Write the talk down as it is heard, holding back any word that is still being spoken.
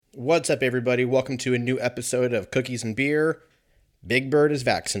What's up, everybody? Welcome to a new episode of Cookies and Beer. Big Bird is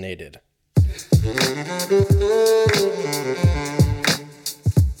vaccinated.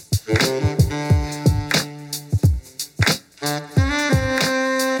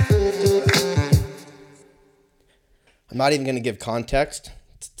 I'm not even going to give context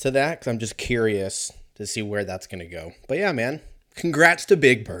to that because I'm just curious to see where that's going to go. But yeah, man, congrats to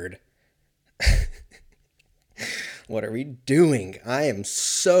Big Bird. What are we doing? I am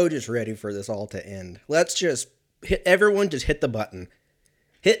so just ready for this all to end. Let's just everyone just hit the button.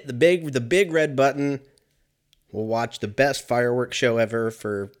 Hit the big red button. We'll watch the best fireworks show ever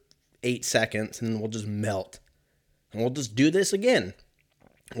for 8 seconds and we'll just melt. And we'll just do this again.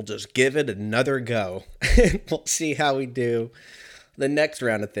 We'll just give it another go. We'll see how we do the next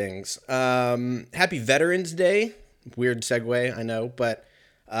round of things. Happy Veterans Day. Weird segue, I know, but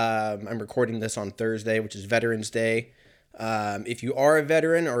I'm recording this on Thursday, which is Veterans Day. If you are a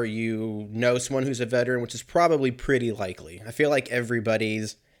veteran or you know someone who's a veteran, which is probably pretty likely, I feel like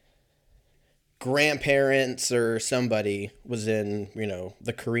everybody's grandparents or somebody was in,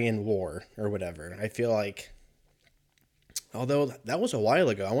 the Korean War or whatever. I feel like, although that was a while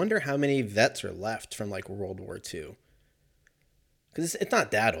ago, I wonder how many vets are left from like World War II. Because it's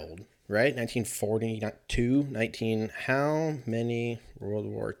not that old, right? 1942, 19. How many World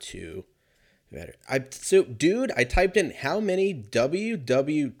War II veterans? Dude, I typed in how many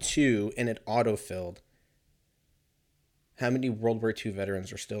WW2 and it autofilled. How many World War II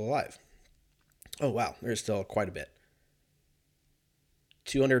veterans are still alive? Oh, wow. There's still quite a bit.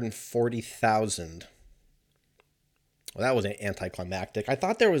 240,000. Well, that was anticlimactic. I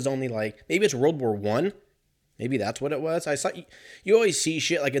thought there was only maybe it's World War One. Maybe that's what it was. I saw you always see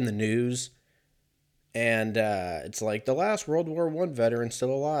shit like in the news, and it's like the last World War One veteran still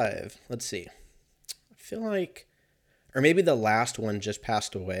alive. Let's see. I feel like, or maybe the last one just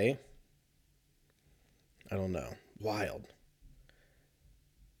passed away. I don't know. Wild.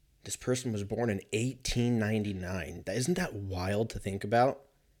 This person was born in 1899. Isn't that wild to think about?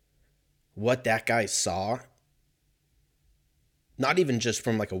 What that guy saw. Not even just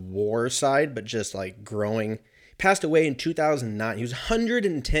from like a war side, but just like growing. Passed away in 2009. He was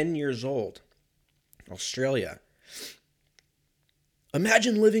 110 years old. Australia.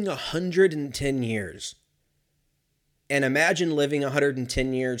 Imagine living 110 years. And imagine living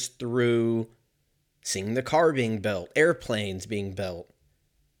 110 years through seeing the car being built, airplanes being built,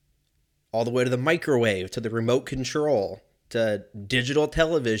 all the way to the microwave, to the remote control, to digital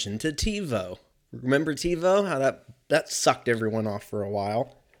television, to TiVo. Remember TiVo? How that sucked everyone off for a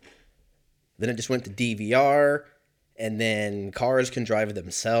while. Then it just went to DVR, and then cars can drive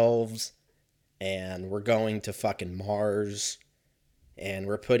themselves, and we're going to fucking Mars, and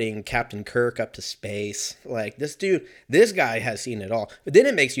we're putting Captain Kirk up to space. Like, this guy has seen it all. But then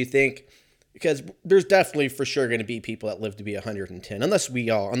it makes you think, because there's definitely for sure going to be people that live to be 110, unless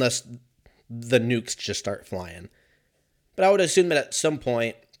the nukes just start flying. But I would assume that at some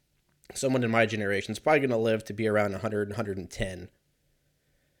point, someone in my generation is probably going to live to be around 100, 110.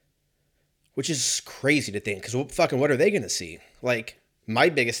 Which is crazy to think, because what are they going to see? Like, my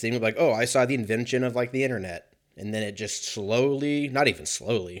biggest thing would be like, oh, I saw the invention of, like, the internet. And then it just slowly, not even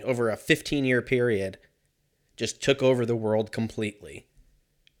slowly, over a 15-year period, just took over the world completely.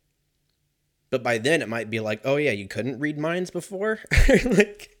 But by then, it might be like, oh, yeah, you couldn't read minds before?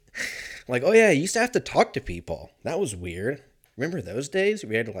 like, oh, yeah, you used to have to talk to people. That was weird. Remember those days?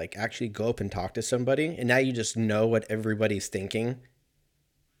 We had to, like, actually go up and talk to somebody, and now you just know what everybody's thinking.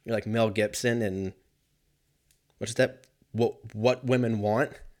 You're like Mel Gibson and what's that? What Women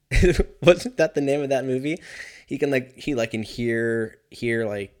Want? Wasn't that the name of that movie? He can hear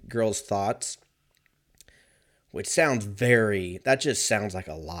like girls' thoughts, which just sounds like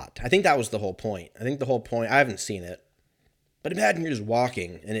a lot. I think that was the whole point. I haven't seen it, but imagine you're just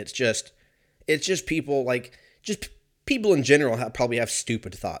walking and it's just people just people in general probably have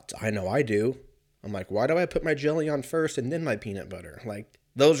stupid thoughts. I know I do. I'm like, why do I put my jelly on first and then my peanut butter? Like,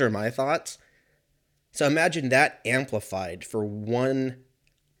 those are my thoughts. So imagine that amplified for one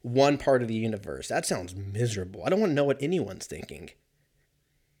part of the universe. That sounds miserable. I don't want to know what anyone's thinking.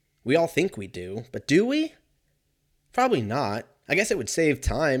 We all think we do, but do we? Probably not. I guess it would save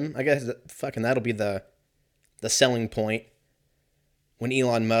time. I guess that'll be the selling point. When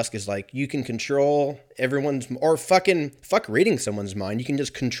Elon Musk is like, you can control everyone's, or fuck reading someone's mind. You can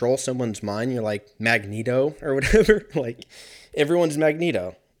just control someone's mind. You're like Magneto or whatever. Like, everyone's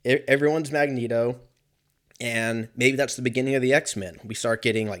Magneto. Everyone's Magneto. And maybe that's the beginning of the X-Men. We start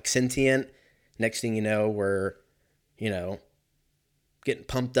getting like sentient. Next thing you know, we're, getting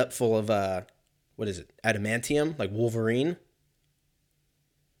pumped up full of, what is it? Adamantium, like Wolverine.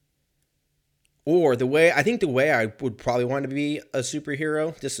 Or I think the way I would probably want to be a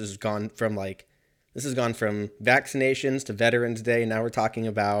superhero, this has gone from vaccinations to Veterans Day. Now we're talking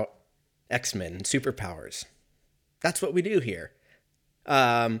about X-Men and superpowers. That's what we do here.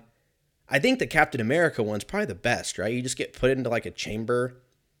 I think the Captain America one's probably the best, right? You just get put into like a chamber,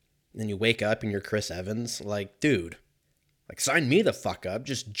 and then you wake up and you're Chris Evans. Like, dude, like sign me the fuck up.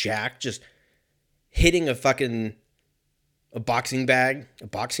 Just just hitting a boxing bag. A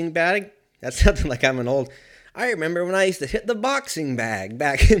boxing bag? That's something like I'm an old. I remember when I used to hit the boxing bag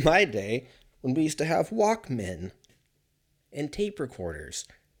back in my day when we used to have Walkmen and tape recorders.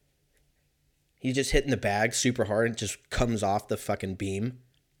 He's just hitting the bag super hard and it just comes off the fucking beam.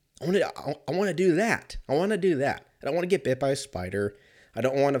 I want to do that. I want to do that. I don't want to get bit by a spider. I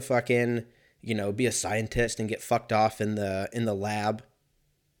don't want to fucking, be a scientist and get fucked off in the lab.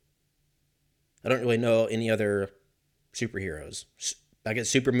 I don't really know any other superheroes. I guess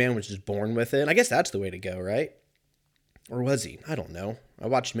Superman was just born with it. I guess that's the way to go, right? Or was he? I don't know. I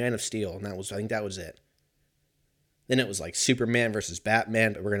watched Man of Steel, and I think that was it. Then it was like Superman versus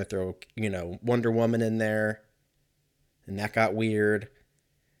Batman, but we're going to throw, Wonder Woman in there. And that got weird.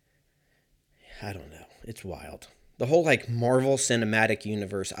 I don't know. It's wild. The whole like Marvel Cinematic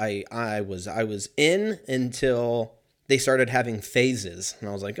Universe, I was in until they started having phases. And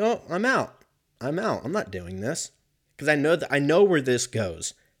I was like, oh, I'm out. I'm not doing this. Because I know where this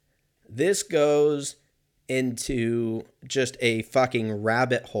goes. This goes into just a fucking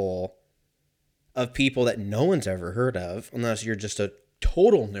rabbit hole of people that no one's ever heard of, unless you're just a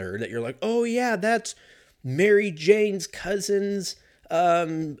total nerd that you're like, oh yeah, that's Mary Jane's cousin's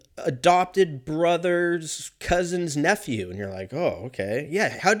adopted brother's cousin's nephew. And you're like, oh, okay.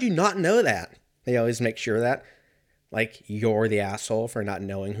 Yeah, how'd you not know that? They always make sure that. Like, you're the asshole for not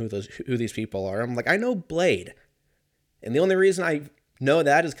knowing who these people are. I'm like, I know Blade. And the only reason I know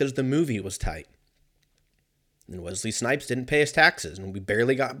that is because the movie was tight. And Wesley Snipes didn't pay his taxes, and we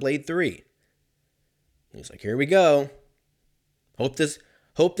barely got Blade 3. He's like, here we go. Hope this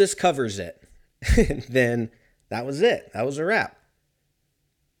covers it. And then that was it. That was a wrap.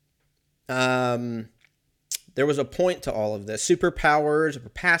 There was a point to all of this. Superpowers, we're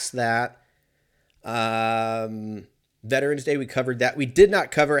past that. Veterans Day, we covered that. We did not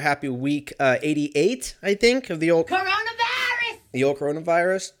cover Happy Week 88, I think, of the old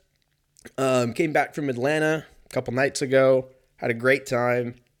coronavirus. Came back from Atlanta a couple nights ago. Had a great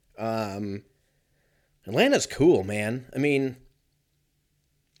time. Atlanta's cool, man. I mean,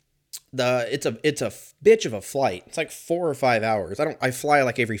 it's a bitch of a flight. It's like 4 or 5 hours. I fly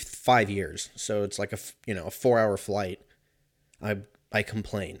like every 5 years, so it's like a 4-hour flight. I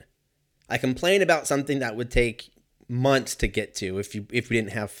complain. I complain about something that would take months to get to if we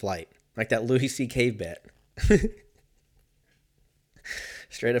didn't have flight, like that Louis C.K. bit.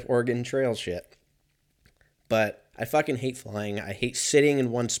 Straight up Oregon Trail shit. But I fucking hate flying. I hate sitting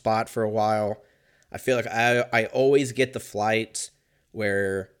in one spot for a while. I feel like I always get the flights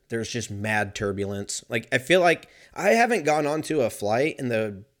where there's just mad turbulence. Like, I feel like I haven't gone onto a flight and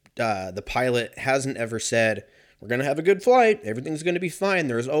the pilot hasn't ever said, we're going to have a good flight. Everything's going to be fine.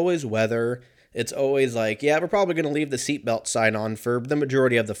 There's always weather. It's always like, yeah, we're probably going to leave the seatbelt sign on for the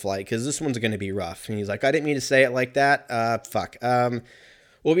majority of the flight because this one's going to be rough. And he's like, I didn't mean to say it like that. Fuck.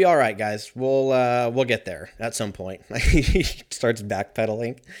 We'll be all right, guys. We'll get there at some point. He starts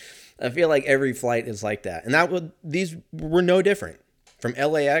backpedaling. I feel like every flight is like that. And these were no different. From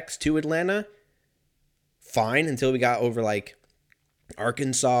LAX to Atlanta, fine until we got over like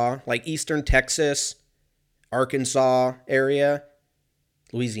Arkansas, like Eastern Texas, Arkansas area,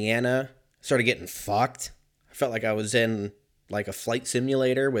 Louisiana. Started getting fucked. I felt like I was in like a flight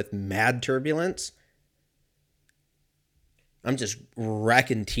simulator with mad turbulence. I'm just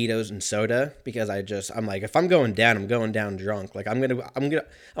wrecking Tito's and soda because I'm like, if I'm going down, I'm going down drunk. Like I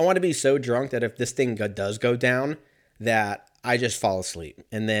want to be so drunk that if this thing does go down, that I just fall asleep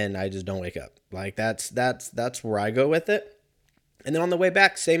and then I just don't wake up. Like that's where I go with it. And then on the way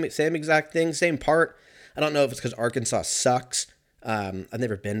back, same exact thing, same part. I don't know if it's because Arkansas sucks. I've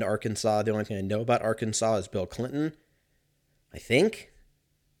never been to Arkansas. The only thing I know about Arkansas is Bill Clinton. I think.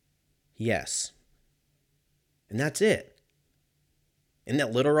 Yes. And that's it. And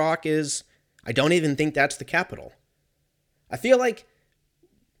that Little Rock I don't even think that's the capital. I feel like,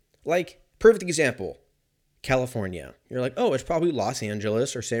 perfect example, California. You're like, oh, it's probably Los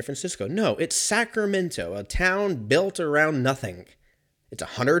Angeles or San Francisco. No, it's Sacramento, a town built around nothing. It's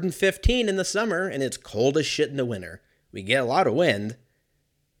 115 in the summer, and it's cold as shit in the winter. We get a lot of wind,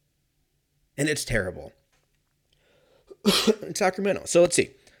 and it's terrible. In Sacramento. So let's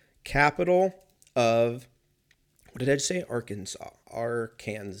see. Capital of, what did I say? Arkansas.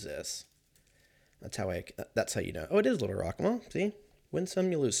 That's how you know. Oh, it is Little Rock. Well, see, win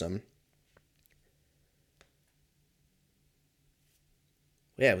some, you lose some.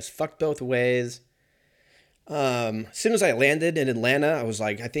 Yeah, it was fucked both ways. As soon as I landed in Atlanta, I was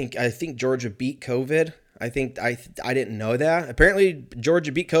like, I think Georgia beat COVID. I didn't know that. Apparently,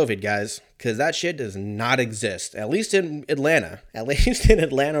 Georgia beat COVID, guys, because that shit does not exist. At least in Atlanta. At least in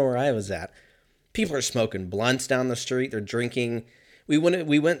Atlanta, where I was at, people are smoking blunts down the street. They're drinking. We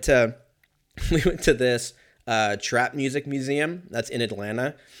went to we went to this trap music museum that's in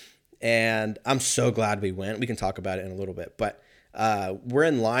Atlanta, and I'm so glad we went. We can talk about it in a little bit, but we're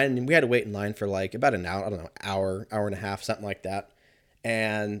in line, and we had to wait in line for like about an hour, I don't know, hour and a half, something like that.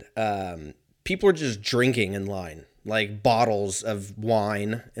 And people are just drinking in line, like bottles of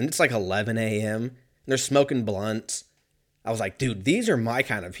wine, and it's like 11 a.m. And they're smoking blunts. I was like, dude, these are my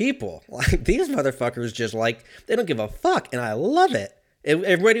kind of people. Like, these motherfuckers just like, they don't give a fuck, and I love it.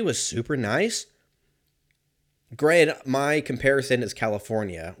 Everybody was super nice. Granted, my comparison is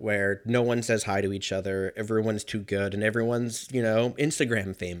California, where no one says hi to each other, everyone's too good, and everyone's,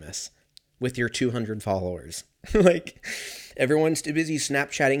 Instagram famous with your 200 followers. Like, everyone's too busy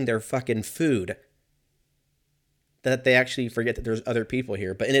Snapchatting their fucking food that they actually forget that there's other people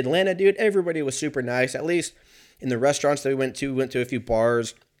here. But in Atlanta, dude, everybody was super nice. At least in the restaurants that we went to a few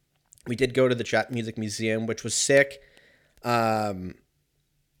bars. We did go to the Trap Music Museum, which was sick. It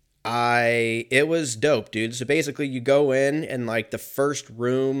was dope, dude. So basically you go in, and like the first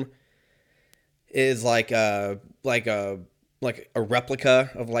room is like a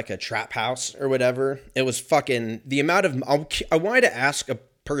replica of like a trap house or whatever. It was fucking the amount of I wanted to ask a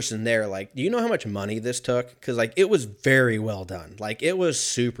person there, like, do you know how much money this took? Because like it was very well done. Like, it was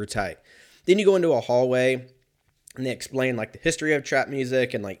super tight. Then you go into a hallway, and they explain like the history of trap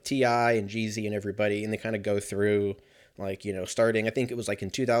music and like T.I. and Jeezy and everybody, and they kind of go through like, starting, I think it was like in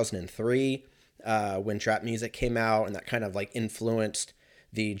 2003 when trap music came out, and that kind of like influenced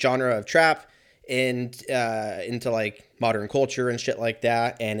the genre of trap and into like modern culture and shit like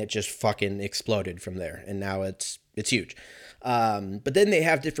that, and it just fucking exploded from there, and now it's huge. But then they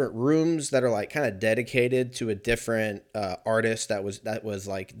have different rooms that are like kind of dedicated to a different artist that was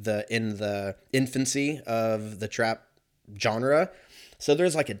like in the infancy of the trap genre. So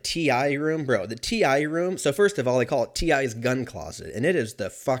there's like a T.I. room, bro. The T.I. room. So first of all, they call it T.I.'s gun closet, and it is the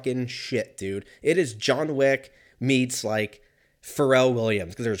fucking shit, dude. It is John Wick meets like Pharrell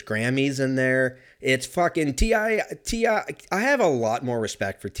Williams, because there's Grammys in there. It's fucking T.I. I have a lot more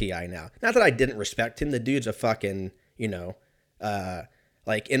respect for T.I. now. Not that I didn't respect him. The dude's a fucking,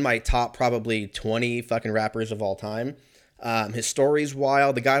 like in my top probably 20 fucking rappers of all time. His story's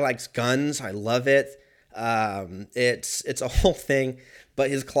wild. The guy likes guns. I love it. It's a whole thing, but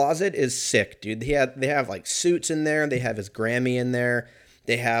his closet is sick, dude. They have like suits in there. They have his Grammy in there.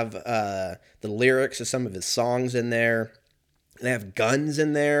 They have the lyrics of some of his songs in there. They have guns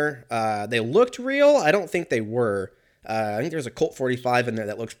in there. They looked real. I don't think they were. I think there's a Colt 45 in there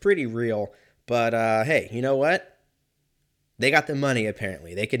that looks pretty real. But hey, you know what? They got the money,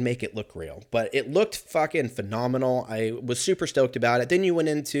 apparently. They could make it look real. But it looked fucking phenomenal. I was super stoked about it. Then you went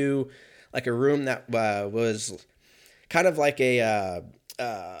into like a room that was kind of like a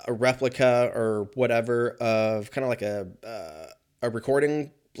replica or whatever of kind of like a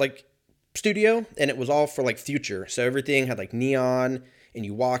recording like studio, and it was all for like Future. So everything had like neon, and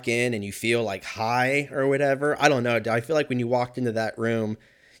you walk in and you feel like high or whatever. I don't know. I feel like when you walked into that room,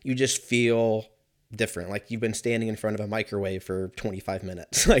 you just feel different. Like you've been standing in front of a microwave for 25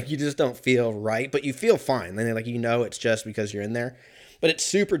 minutes. Like you just don't feel right, but you feel fine. And like, it's just because you're in there. But it's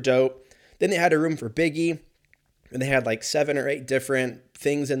super dope. Then they had a room for Biggie, and they had like 7 or 8 different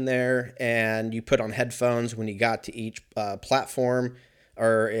things in there, and you put on headphones when you got to each platform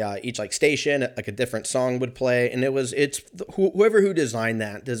or each like station, like a different song would play, and whoever who designed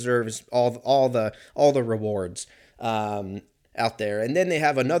that deserves all the rewards out there. And then they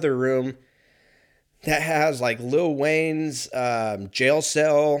have another room that has like Lil Wayne's jail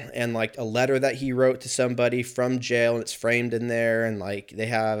cell and like a letter that he wrote to somebody from jail, and it's framed in there. And like they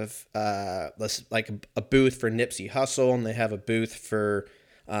have like a booth for Nipsey Hussle, and they have a booth for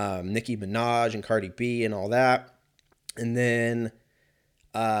Nicki Minaj and Cardi B and all that. And then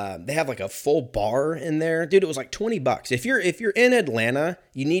they have like a full bar in there, dude. It was like $20. If you're in Atlanta,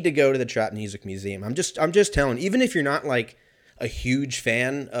 you need to go to the Trap Music Museum. I'm just telling. Even if you're not like a huge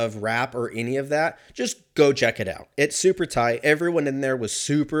fan of rap or any of that, just go check it out. It's super tight. Everyone in there was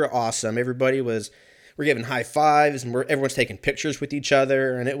super awesome. We're giving high fives, and everyone's taking pictures with each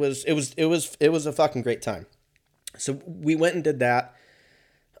other, and it was a fucking great time. So we went and did that.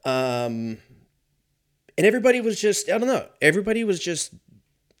 And everybody was just, I don't know, everybody was just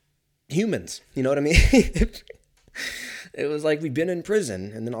humans. You know what I mean? It was like we've been in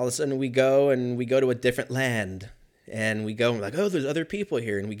prison, and then all of a sudden we go to a different land, and we go and like, oh, there's other people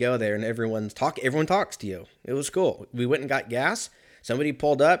here, and we go there, and everyone talks to you. It was cool. We went and got gas. Somebody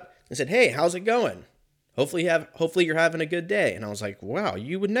pulled up and said, hey, how's it going? Hopefully you're having a good day. And I was like, wow,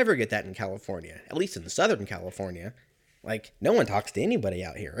 you would never get that in California, at least in Southern California. Like, no one talks to anybody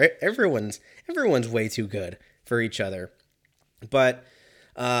out here. Right? Everyone's way too good for each other. But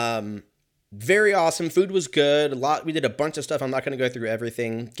very awesome. Food was good. We did a bunch of stuff. I'm not going to go through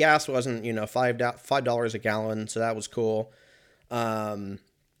everything. Gas wasn't, $5 a gallon, so that was cool.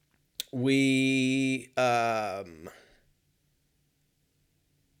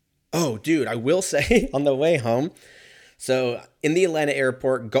 Oh, dude, I will say on the way home. So in the Atlanta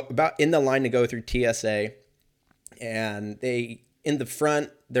airport, about in the line to go through TSA, and in the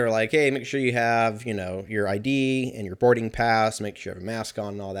front, they're like, hey, make sure you have, your ID and your boarding pass. Make sure you have a mask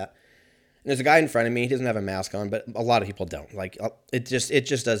on and all that. And there's a guy in front of me. He doesn't have a mask on, but a lot of people don't. Like, it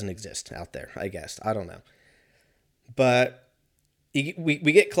just doesn't exist out there, I guess. I don't know. But we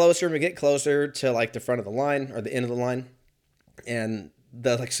get closer and we get closer to like the front of the line or the end of the line. And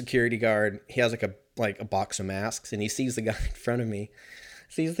the like security guard, he has like a box of masks, and he sees the guy in front of me.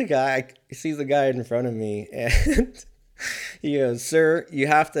 He sees the guy in front of me, and he goes, "Sir, you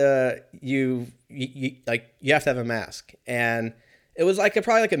have to have a mask." And it was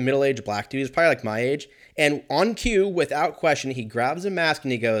probably a middle-aged black dude. He was probably like my age. And on cue, without question, he grabs a mask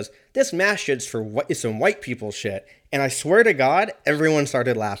and he goes, "This mask shit's for some white people shit." And I swear to God, everyone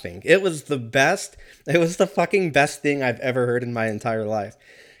started laughing. It was the best. It was the fucking best thing I've ever heard in my entire life.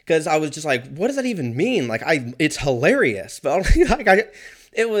 Because I was just like, what does that even mean? It's hilarious. But it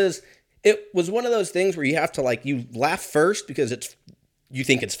was one of those things where you have to you laugh first because you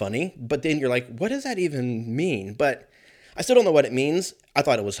think it's funny, but then you're like, what does that even mean? But I still don't know what it means. I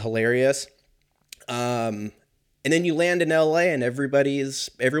thought it was hilarious. And then you land in LA and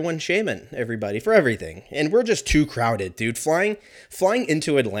everyone's shaming everybody for everything. And we're just too crowded, dude. Flying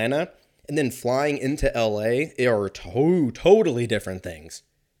into Atlanta and then flying into LA are totally different things.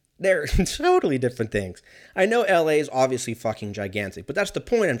 They're totally different things. I know LA is obviously fucking gigantic, but that's the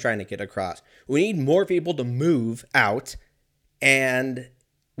point I'm trying to get across. We need more people to move out, and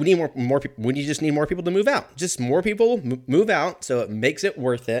we need more people. We just need more people to move out. Just more people move out, so it makes it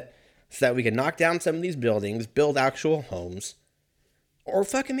worth it, so that we can knock down some of these buildings, build actual homes, or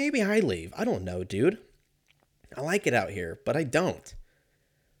fucking maybe I leave. I don't know, dude. I like it out here, but I don't.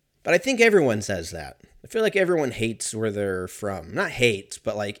 But I think everyone says that. I feel like everyone hates where they're from. Not hates,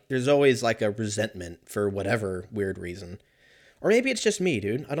 but there's always a resentment for whatever weird reason. Or maybe it's just me,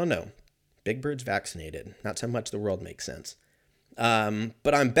 dude. I don't know. Big Bird's vaccinated. Not so much the world makes sense.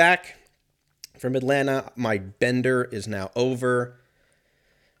 But I'm back from Atlanta. My bender is now over.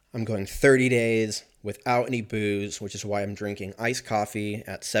 I'm going 30 days without any booze, which is why I'm drinking iced coffee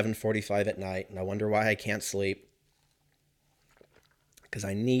at 7:45 at night. And I wonder why I can't sleep. Because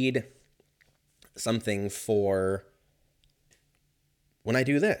I need something for when I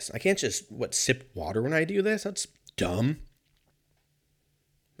do this. I can't just, sip water when I do this? That's dumb.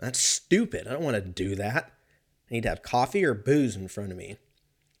 That's stupid. I don't want to do that. I need to have coffee or booze in front of me.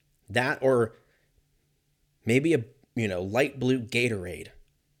 That or maybe a, light blue Gatorade.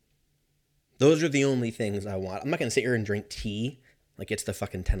 Those are the only things I want. I'm not going to sit here and drink tea like it's the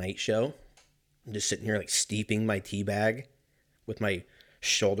fucking Tonight Show. I'm just sitting here steeping my tea bag with my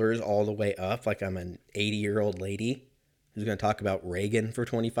shoulders all the way up like I'm an 80-year-old lady who's going to talk about Reagan for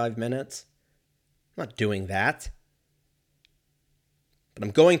 25 minutes. I'm not doing that. But I'm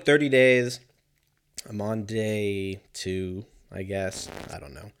going 30 days. I'm on day 2, I guess. I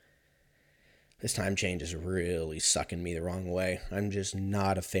don't know. This time change is really sucking me the wrong way. I'm just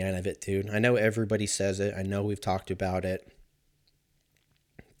not a fan of it, dude. I know everybody says it. I know we've talked about it.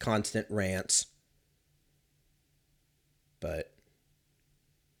 Constant rants. But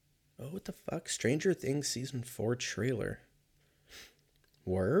oh, what the fuck? Stranger Things Season 4 trailer.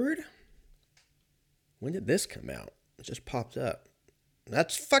 Word? When did this come out? It just popped up.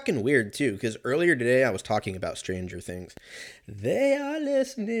 That's fucking weird, too, because earlier today I was talking about Stranger Things. They are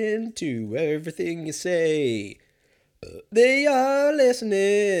listening to everything you say. They are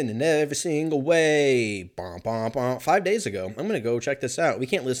listening in every single way. Bom, bom, bom. 5 days ago. I'm going to go check this out. We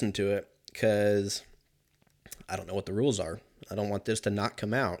can't listen to it because I don't know what the rules are. I don't want this to not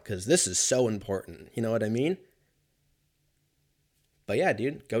come out because this is so important. You know what I mean? But yeah,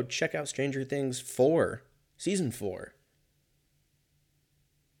 dude, go check out Stranger Things 4, Season 4.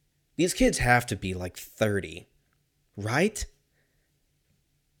 These kids have to be 30, right?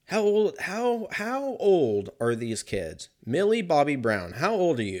 How old are these kids? Millie Bobby Brown. How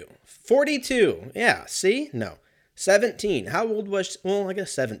old are you? 42. Yeah, see? No. 17. How old was she? Well, I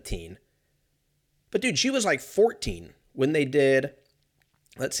guess 17. But dude, she was like 14 when they did.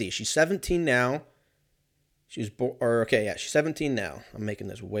 Let's see. She's 17 now. She's she's 17 now. I'm making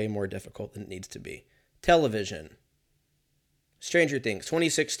this way more difficult than it needs to be. Television. Stranger Things,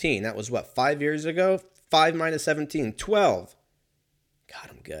 2016. That was what, 5 years ago? 5 minus 17, 12. God,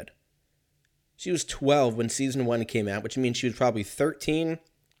 I'm good. She was 12 when season 1 came out, which means she was probably 13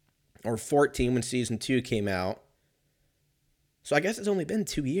 or 14 when season 2 came out. So I guess it's only been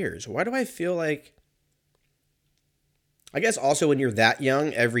 2 years. Why do I feel like... I guess also when you're that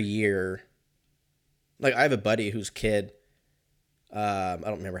young, every year... Like, I have a buddy whose kid... I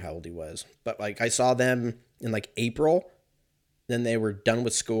don't remember how old he was. But, like, I saw them in, like, April. Then they were done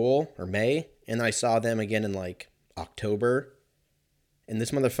with school, or May. And I saw them again in, like, October. And this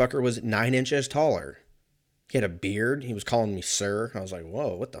motherfucker was 9 inches taller. He had a beard. He was calling me sir. I was like,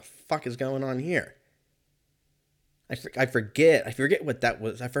 whoa, what the fuck is going on here? I forget what that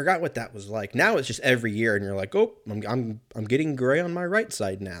was. I forgot what that was like. Now it's just every year, and you're like, oh, I'm getting gray on my right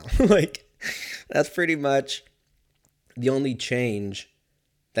side now. Like, that's pretty much the only change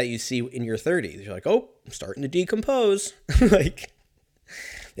that you see in your 30s. You're like, oh, I'm starting to decompose. Like,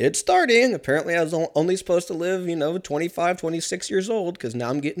 it's starting. Apparently, I was only supposed to live, 25, 26 years old, because now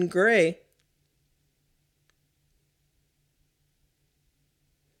I'm getting gray.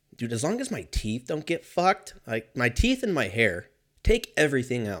 Dude, as long as my teeth don't get fucked, like my teeth and my hair, take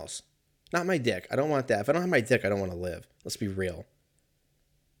everything else. Not my dick. I don't want that. If I don't have my dick, I don't want to live. Let's be real.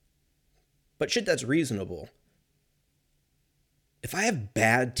 But shit, that's reasonable. If I have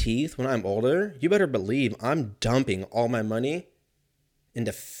bad teeth when I'm older, you better believe I'm dumping all my money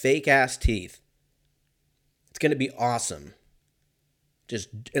into fake ass teeth. It's gonna be awesome.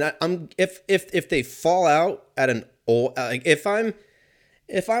 If they fall out at an old, like if I'm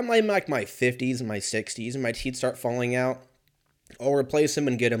like my 50s and my 60s and my teeth start falling out, I'll replace them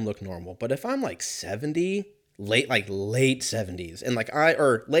and get them look normal. But if I'm like 70, late 70s and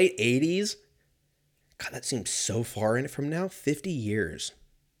or late 80s, God, that seems so far in it from now. 50 years.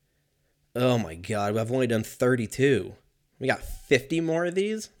 Oh my God, I've only done 32. We got 50 more of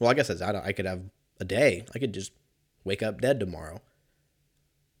these? Well, I guess I could have a day. I could just wake up dead tomorrow.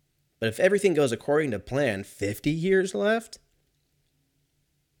 But if everything goes according to plan, 50 years left?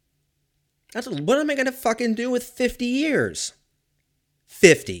 What am I gonna fucking do with 50 years?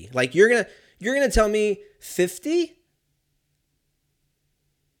 50. Like, you're gonna tell me 50?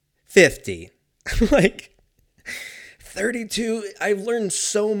 50. Like, 32, I've learned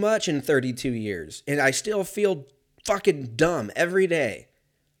so much in 32 years, and I still feel fucking dumb every day.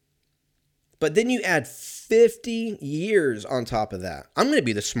 But then you add 50 years on top of that. I'm gonna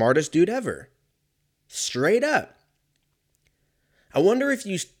be the smartest dude ever. Straight up. I wonder if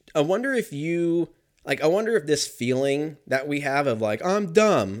this feeling that we have of like, oh, I'm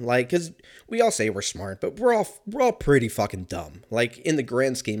dumb, like, because we all say we're smart, but we're all pretty fucking dumb. Like, in the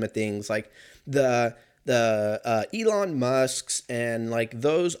grand scheme of things, like the Elon Musks and like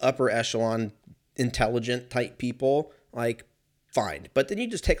those upper echelon intelligent type people, like, fine. But then you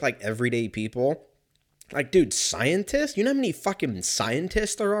just take like everyday people, like, dude, scientists. You know how many fucking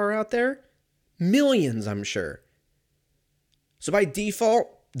scientists there are out there? Millions, I'm sure. So by default,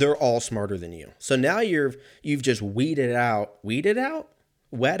 they're all smarter than you. So now you've just weeded out.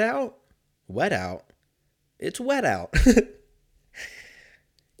 Wet out. It's wet out.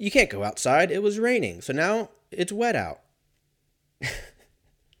 You can't go outside. It was raining. So now it's wet out.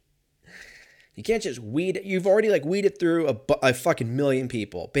 You can't just weed. You've already like weeded through a fucking million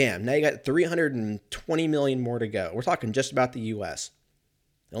people. Bam. Now you got 320 million more to go. We're talking just about the U.S.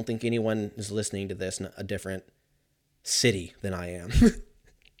 I don't think anyone is listening to this in a different city than I am.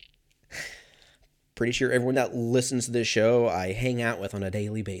 Pretty sure everyone that listens to this show I hang out with on a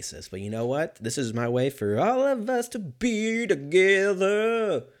daily basis. But you know what? This is my way for all of us to be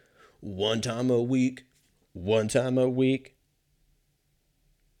together. One time a week. One time a week.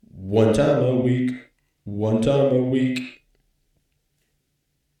 One time a week. One time a week.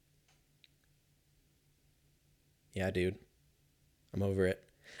 Yeah, dude. I'm over it.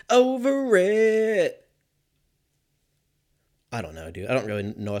 Over it. I don't know, dude. I don't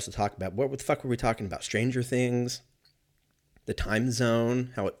really know what to talk about. What the fuck were we talking about? Stranger Things? The time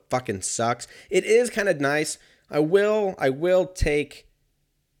zone? How it fucking sucks? It is kind of nice. I will take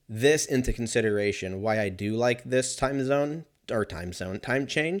this into consideration, why I do like this time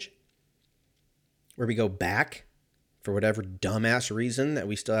change, where we go back for whatever dumbass reason that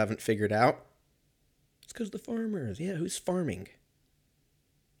we still haven't figured out. It's because the farmers. Yeah, who's farming?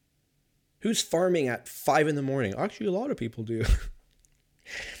 Who's farming at 5 in the morning? Actually, a lot of people do.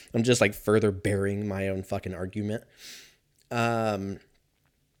 I'm just like further burying my own fucking argument.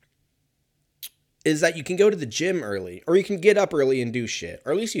 Is that you can go to the gym early, or you can get up early and do shit,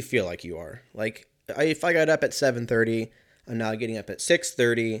 or at least you feel like you are. Like, if I got up at 7:30, I'm now getting up at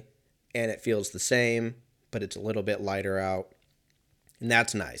 6:30, and it feels the same, but it's a little bit lighter out, and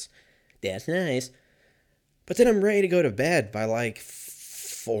that's nice. That's nice. But then I'm ready to go to bed by like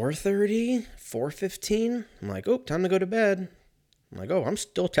 4:30, 4:15. I'm like, oh, time to go to bed. I'm like, oh, I'm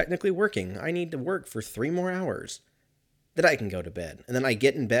still technically working. I need to work for 3 more hours. Then I can go to bed. And then I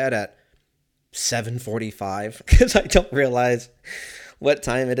get in bed at 7:45 because I don't realize what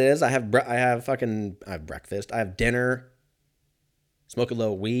time it is. I have breakfast. I have dinner. Smoke a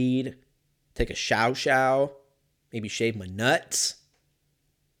little weed. Take a chow. Maybe shave my nuts.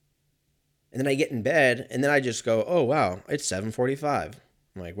 And then I get in bed, and then I just go, oh, wow, it's 7:45.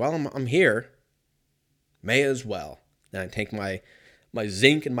 I'm like, well, I'm here. May as well. Then I take my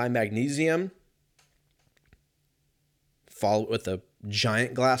zinc and my magnesium, follow it with a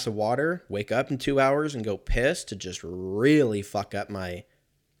giant glass of water, wake up in 2 hours and go piss to just really fuck up my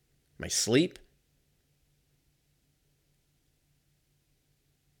sleep.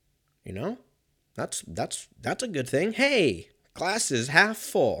 You know? That's a good thing. Hey, glass is half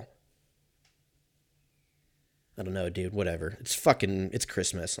full. I don't know, dude, whatever. It's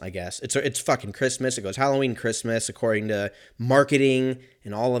Christmas, I guess. It's fucking Christmas. It goes Halloween, Christmas, according to marketing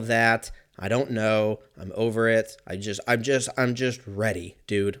and all of that. I don't know. I'm over it. I'm just ready,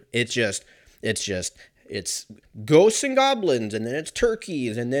 dude. It's ghosts and goblins, and then it's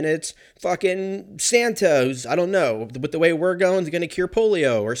turkeys, and then it's fucking Santa, who's, I don't know, with the way we're going, is going to cure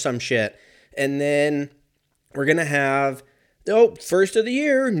polio or some shit. And then we're going to have, first of the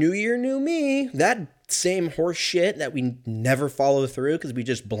year, new year, new me. That same horse shit that we never follow through because we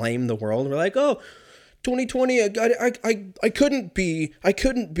just blame the world. We're like, oh, 2020, I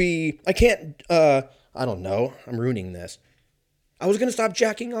can't, I don't know. I'm ruining this. I was going to stop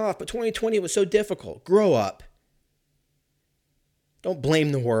jacking off, but 2020 was so difficult. Grow up. Don't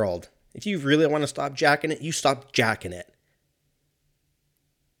blame the world. If you really want to stop jacking it, you stop jacking it.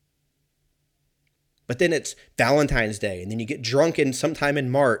 But then it's Valentine's Day, and then you get drunk in sometime in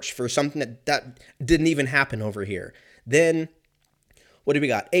March for something that didn't even happen over here. Then, what do we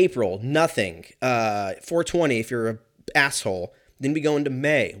got? April, nothing. 420 if you're an asshole. Then we go into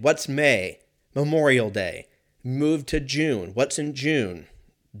May. What's May? Memorial Day. Move to June. What's in June?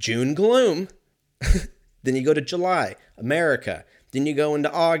 June gloom. Then you go to July. America. Then you go into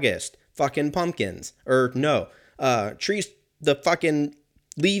August. Fucking pumpkins. Or no. Trees, the fucking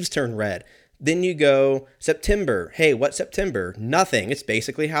leaves turn red. Then you go September. Hey, what's September? Nothing. It's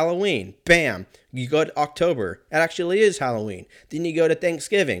basically Halloween. Bam. You go to October. It actually is Halloween. Then you go to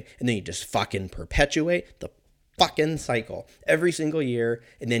Thanksgiving. And then you just fucking perpetuate the fucking cycle every single year.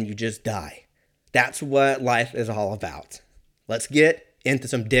 And then you just die. That's what life is all about. Let's get into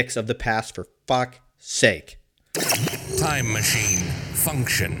some dicks of the past for fuck's sake. Time machine.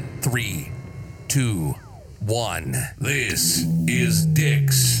 Function. 3, 2, 1. This is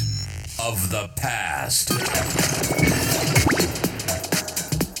Dicks of the Past.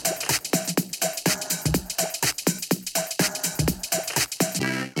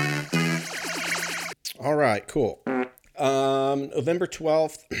 All right, cool. November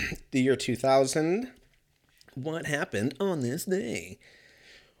 12th, the year 2000. What happened on this day?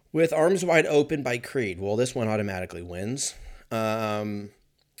 With Arms Wide Open by Creed. Well, this one automatically wins.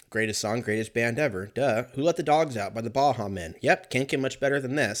 Greatest song, greatest band ever. Duh. Who Let the Dogs Out by the Baha Men. Yep, can't get much better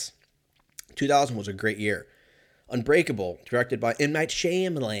than this. 2000 was a great year. Unbreakable, directed by M. Night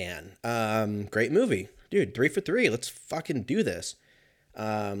Shyamalan. Great movie. Dude, 3 for 3. Let's fucking do this.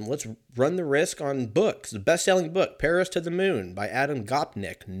 Let's run the risk on books. The best-selling book, Paris to the Moon by Adam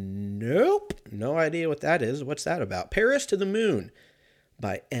Gopnik. Nope. No idea what that is. What's that about? Paris to the Moon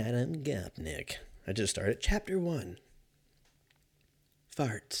by Adam Gopnik. I just started chapter 1.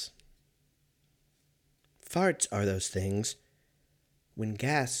 Farts. Farts are those things when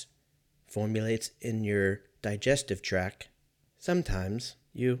gas formulates in your digestive tract. Sometimes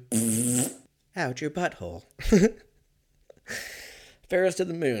you out your butthole. Paris to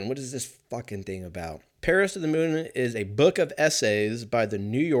the Moon. What is this fucking thing about? Paris to the Moon is a book of essays by the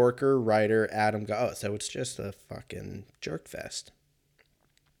New Yorker writer Adam Oh, so it's just a fucking jerk fest.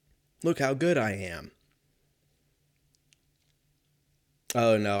 Look how good I am.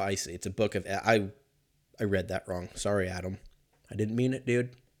 Oh, no, I see. It's a book of... I read that wrong. Sorry, Adam. I didn't mean it,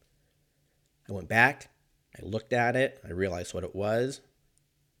 dude. I went back. I looked at it. I realized what it was.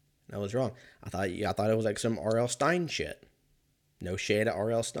 And I was wrong. I thought it was like some R.L. Stine shit. No shade at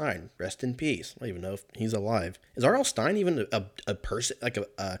R.L. Stein. Rest in peace. I don't even know if he's alive. Is R.L. Stein even a person? Like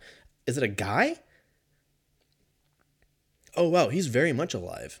is it a guy? Oh, wow, he's very much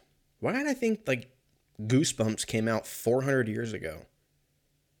alive. Why did I think, like, Goosebumps came out 400 years ago?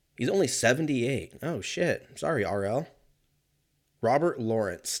 He's only 78. Oh, shit. Sorry, RL. Robert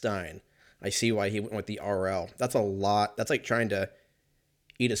Lawrence Stein. I see why he went with the RL. That's a lot. That's like trying to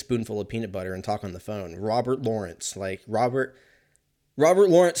eat a spoonful of peanut butter and talk on the phone. Robert Lawrence. Like, Robert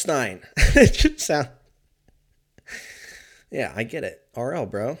Lawrence Stein. It should sound... Yeah, I get it. RL,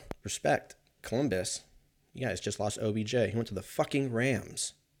 bro. Respect. Columbus. You guys just lost OBJ. He went to the fucking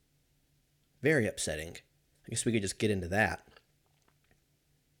Rams. Very upsetting. I guess we could just get into that.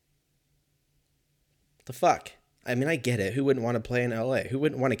 What the fuck? I mean, I get it. Who wouldn't want to play in LA? Who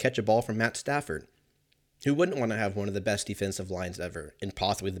wouldn't want to catch a ball from Matt Stafford? Who wouldn't want to have one of the best defensive lines ever and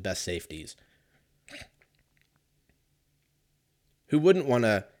possibly the best safeties? Who wouldn't want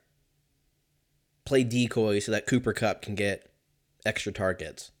to play decoy so that Cooper Kupp can get extra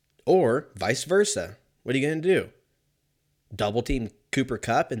targets? Or vice versa. What are you going to do? Double team Cooper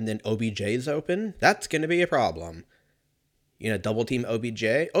Kupp and then OBJ's open? That's going to be a problem. You know, double team OBJ.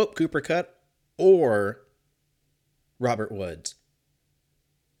 Oh, Cooper Kupp or Robert Woods.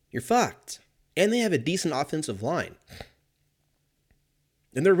 You're fucked. And they have a decent offensive line.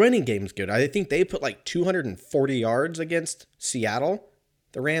 And their running game's good. I think they put like 240 yards against Seattle.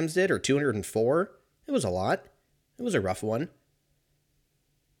 The Rams did, or 204. It was a lot. It was a rough one.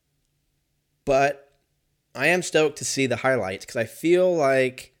 But I am stoked to see the highlights because I feel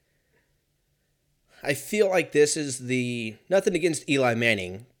like this is the... Nothing against Eli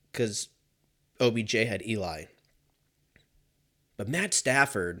Manning because OBJ had Eli. But Matt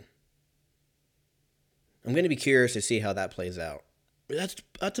Stafford, I'm going to be curious to see how that plays out.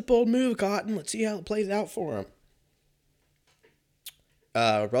 That's a bold move, Cotton. Let's see how it plays out for him.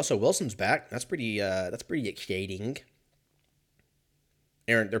 Russell Wilson's back. That's pretty exciting.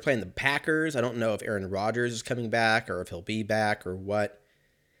 They're playing the Packers. I don't know if Aaron Rodgers is coming back or if he'll be back or what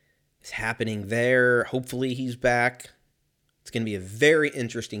is happening there. Hopefully he's back. It's going to be a very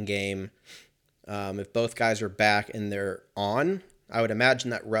interesting game. If both guys are back and they're on, I would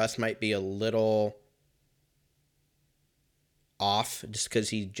imagine that Russ might be a little off just because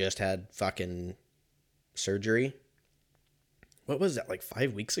he just had fucking surgery. What was that, like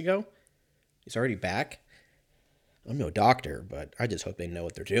 5 weeks ago? He's already back? I'm no doctor, but I just hope they know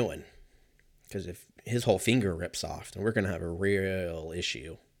what they're doing. Because if his whole finger rips off, then we're going to have a real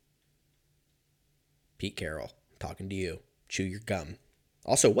issue. Pete Carroll, I'm talking to you. Chew your gum.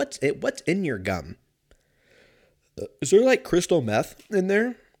 Also, what's in your gum? Is there like crystal meth in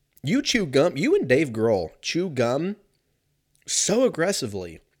there? You chew gum. You and Dave Grohl chew gum so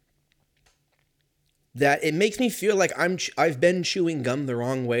aggressively that it makes me feel like I've been chewing gum the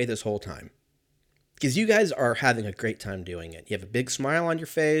wrong way this whole time. Because you guys are having a great time doing it. You have a big smile on your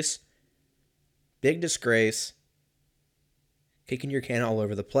face. Big disgrace. Kicking your can all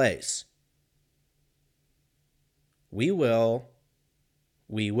over the place. We will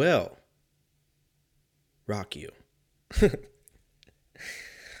rock you.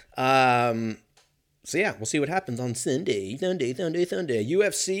 So yeah, we'll see what happens on Sunday.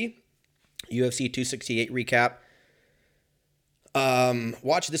 UFC 268 recap.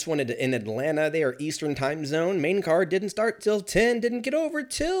 Watch this one in Atlanta. They are Eastern time zone. Main card didn't start till 10. Didn't get over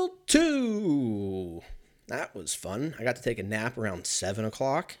till 2. That was fun. I got to take a nap around 7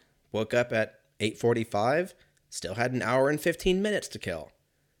 o'clock. Woke up at 8:45. Still had an hour and 15 minutes to kill.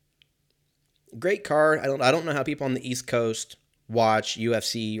 Great card. I don't know how people on the East Coast watch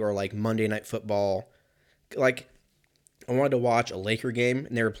UFC or like Monday Night Football. Like, I wanted to watch a Laker game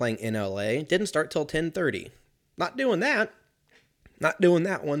and they were playing in LA. Didn't start till 10:30. Not doing that. Not doing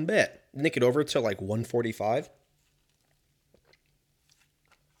that one bit. Didn't get over till like 1:45.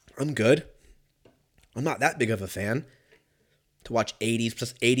 I'm good. I'm not that big of a fan to watch 80s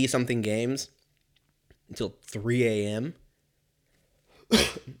plus 80 something games until 3 a.m.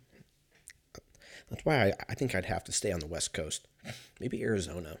 That's why I think I'd have to stay on the West Coast. Maybe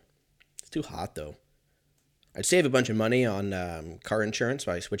Arizona. It's too hot, though. I'd save a bunch of money on car insurance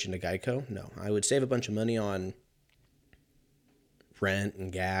by switching to Geico. No, I would save a bunch of money on rent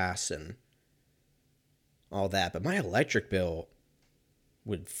and gas and all that. But my electric bill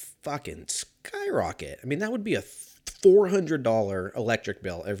would fucking skyrocket. I mean, that would be a $400 electric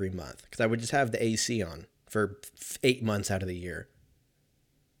bill every month because I would just have the AC on for 8 months out of the year.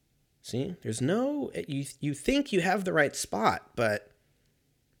 See, there's no, you think you have the right spot, but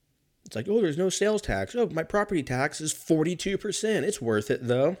it's like, oh, there's no sales tax. Oh, my property tax is 42%. It's worth it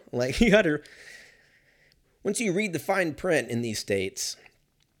though. Like, you gotta, once you read the fine print in these states,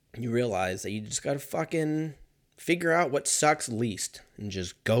 you realize that you just gotta fucking figure out what sucks least and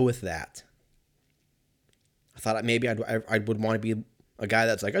just go with that. I thought maybe I would want to be a guy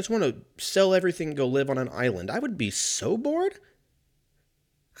that's like, I just want to sell everything and go live on an island. I would be so bored.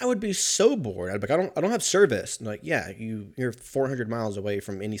 I'd be like, I don't have service. And like, yeah, you're 400 miles away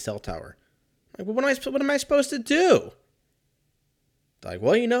from any cell tower. Like, well, what am I supposed to do? Like,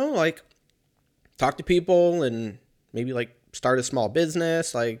 well, like, talk to people and maybe like start a small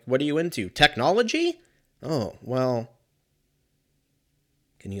business. Like, what are you into? Technology? Oh, well,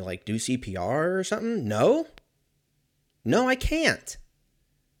 can you like do CPR or something? No, I can't.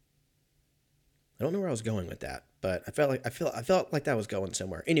 I don't know where I was going with that, but I felt like that was going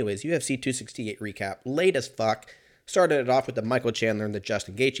somewhere. Anyways, UFC 268 recap, late as fuck. Started it off with the Michael Chandler and the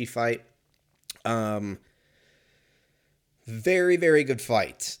Justin Gaethje fight. Very, very good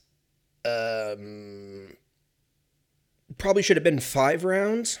fight. Probably should have been 5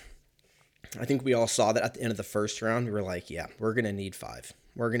 rounds. I think we all saw that at the end of the first round. We were like, yeah, we're going to need 5.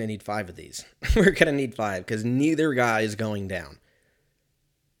 We're going to need 5 of these. We're going to need 5 because neither guy is going down.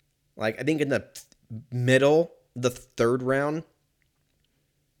 Like, I think in the middle, the third round,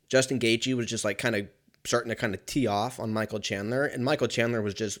 Justin Gaethje was just like kind of starting to kind of tee off on Michael Chandler. And Michael Chandler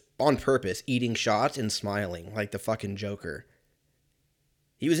was just on purpose eating shots and smiling like the fucking Joker.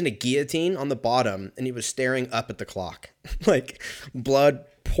 He was in a guillotine on the bottom and he was staring up at the clock. Like blood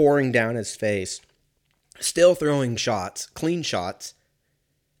pouring down his face. Still throwing shots, clean shots.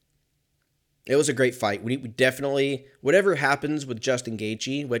 It was a great fight. We definitely, whatever happens with Justin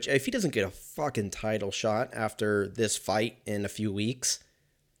Gaethje, which if he doesn't get a fucking title shot after this fight in a few weeks,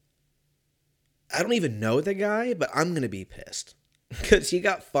 I don't even know the guy, but I'm going to be pissed. Because he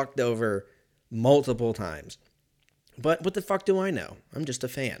got fucked over multiple times. But what the fuck do I know? I'm just a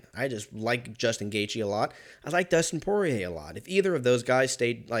fan. I just like Justin Gaethje a lot. I like Dustin Poirier a lot. If either of those guys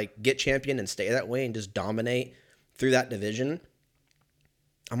get champion and stay that way and just dominate through that division,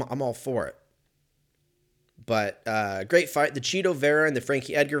 I'm all for it. But great fight. The Chito Vera and the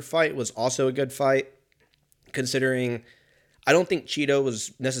Frankie Edgar fight was also a good fight, considering I don't think Chito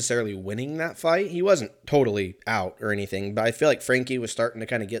was necessarily winning that fight. He wasn't totally out or anything, but I feel like Frankie was starting to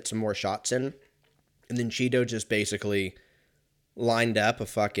kind of get some more shots in. And then Chito just basically lined up a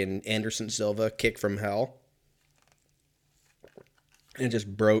fucking Anderson Silva kick from hell. And it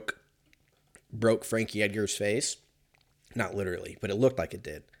just broke Frankie Edgar's face. Not literally, but it looked like it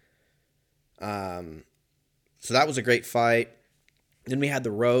did. So that was a great fight. Then we had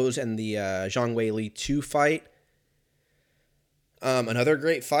the Rose and the Zhang Weili 2 fight. Another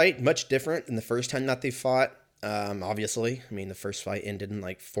great fight, much different than the first time that they fought. Obviously, I mean, the first fight ended in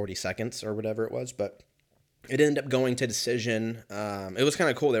like 40 seconds or whatever it was, but it ended up going to decision. It was kind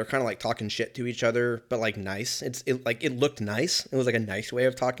of cool. They were kind of like talking shit to each other, but like nice. It looked nice. It was like a nice way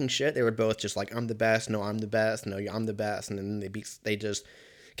of talking shit. They were both just like, I'm the best. No, I'm the best. No, I'm the best. And then they just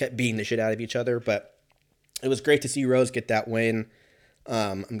kept beating the shit out of each other. But it was great to see Rose get that win.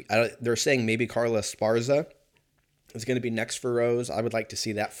 They're saying maybe Carla Esparza is going to be next for Rose. I would like to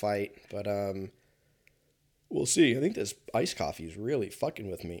see that fight, but we'll see. I think this iced coffee is really fucking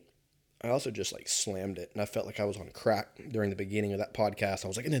with me. I also just like slammed it, and I felt like I was on crack during the beginning of that podcast. I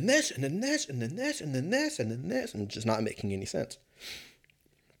was like, and then this, and then this, and then this, and then this, and then this, and just not making any sense.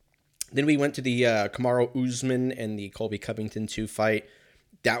 Then we went to the Kamaru Usman and the Colby Covington 2 fight.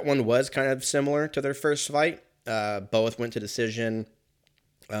 That one was kind of similar to their first fight. Both went to decision.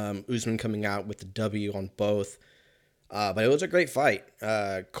 Usman coming out with the W on both. But it was a great fight.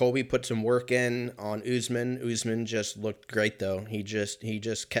 Colby put some work in on Usman. Usman just looked great, though. He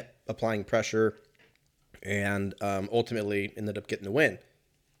just kept applying pressure and ultimately ended up getting the win.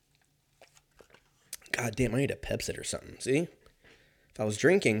 God damn, I need a Pepsi or something. See? If I was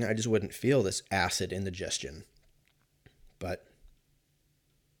drinking, I just wouldn't feel this acid indigestion. But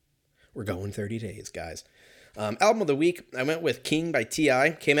we're going 30 days, guys. Album of the week, I went with King by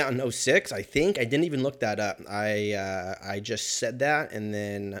T.I. Came out in 2006, I think. I didn't even look that up. I just said that, and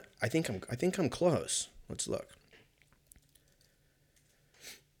then I think I'm close. Let's look.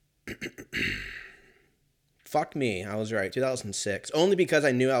 Fuck me, I was right. 2006. Only because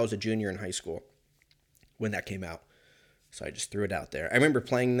I knew I was a junior in high school when that came out. So I just threw it out there. I remember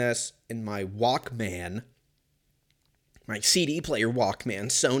playing this in my Walkman, my CD player Walkman,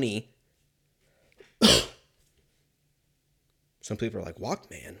 Sony. Some people are like,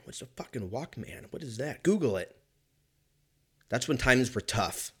 Walkman? What's a fucking Walkman? What is that? Google it. That's when times were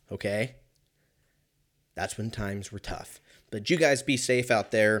tough, okay? That's when times were tough. But you guys be safe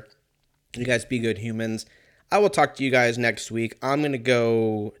out there. You guys be good humans. I will talk to you guys next week. I'm going to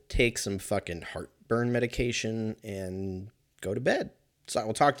go take some fucking burn medication, and go to bed. So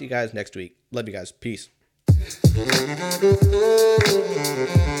we'll talk to you guys next week. Love you guys. Peace.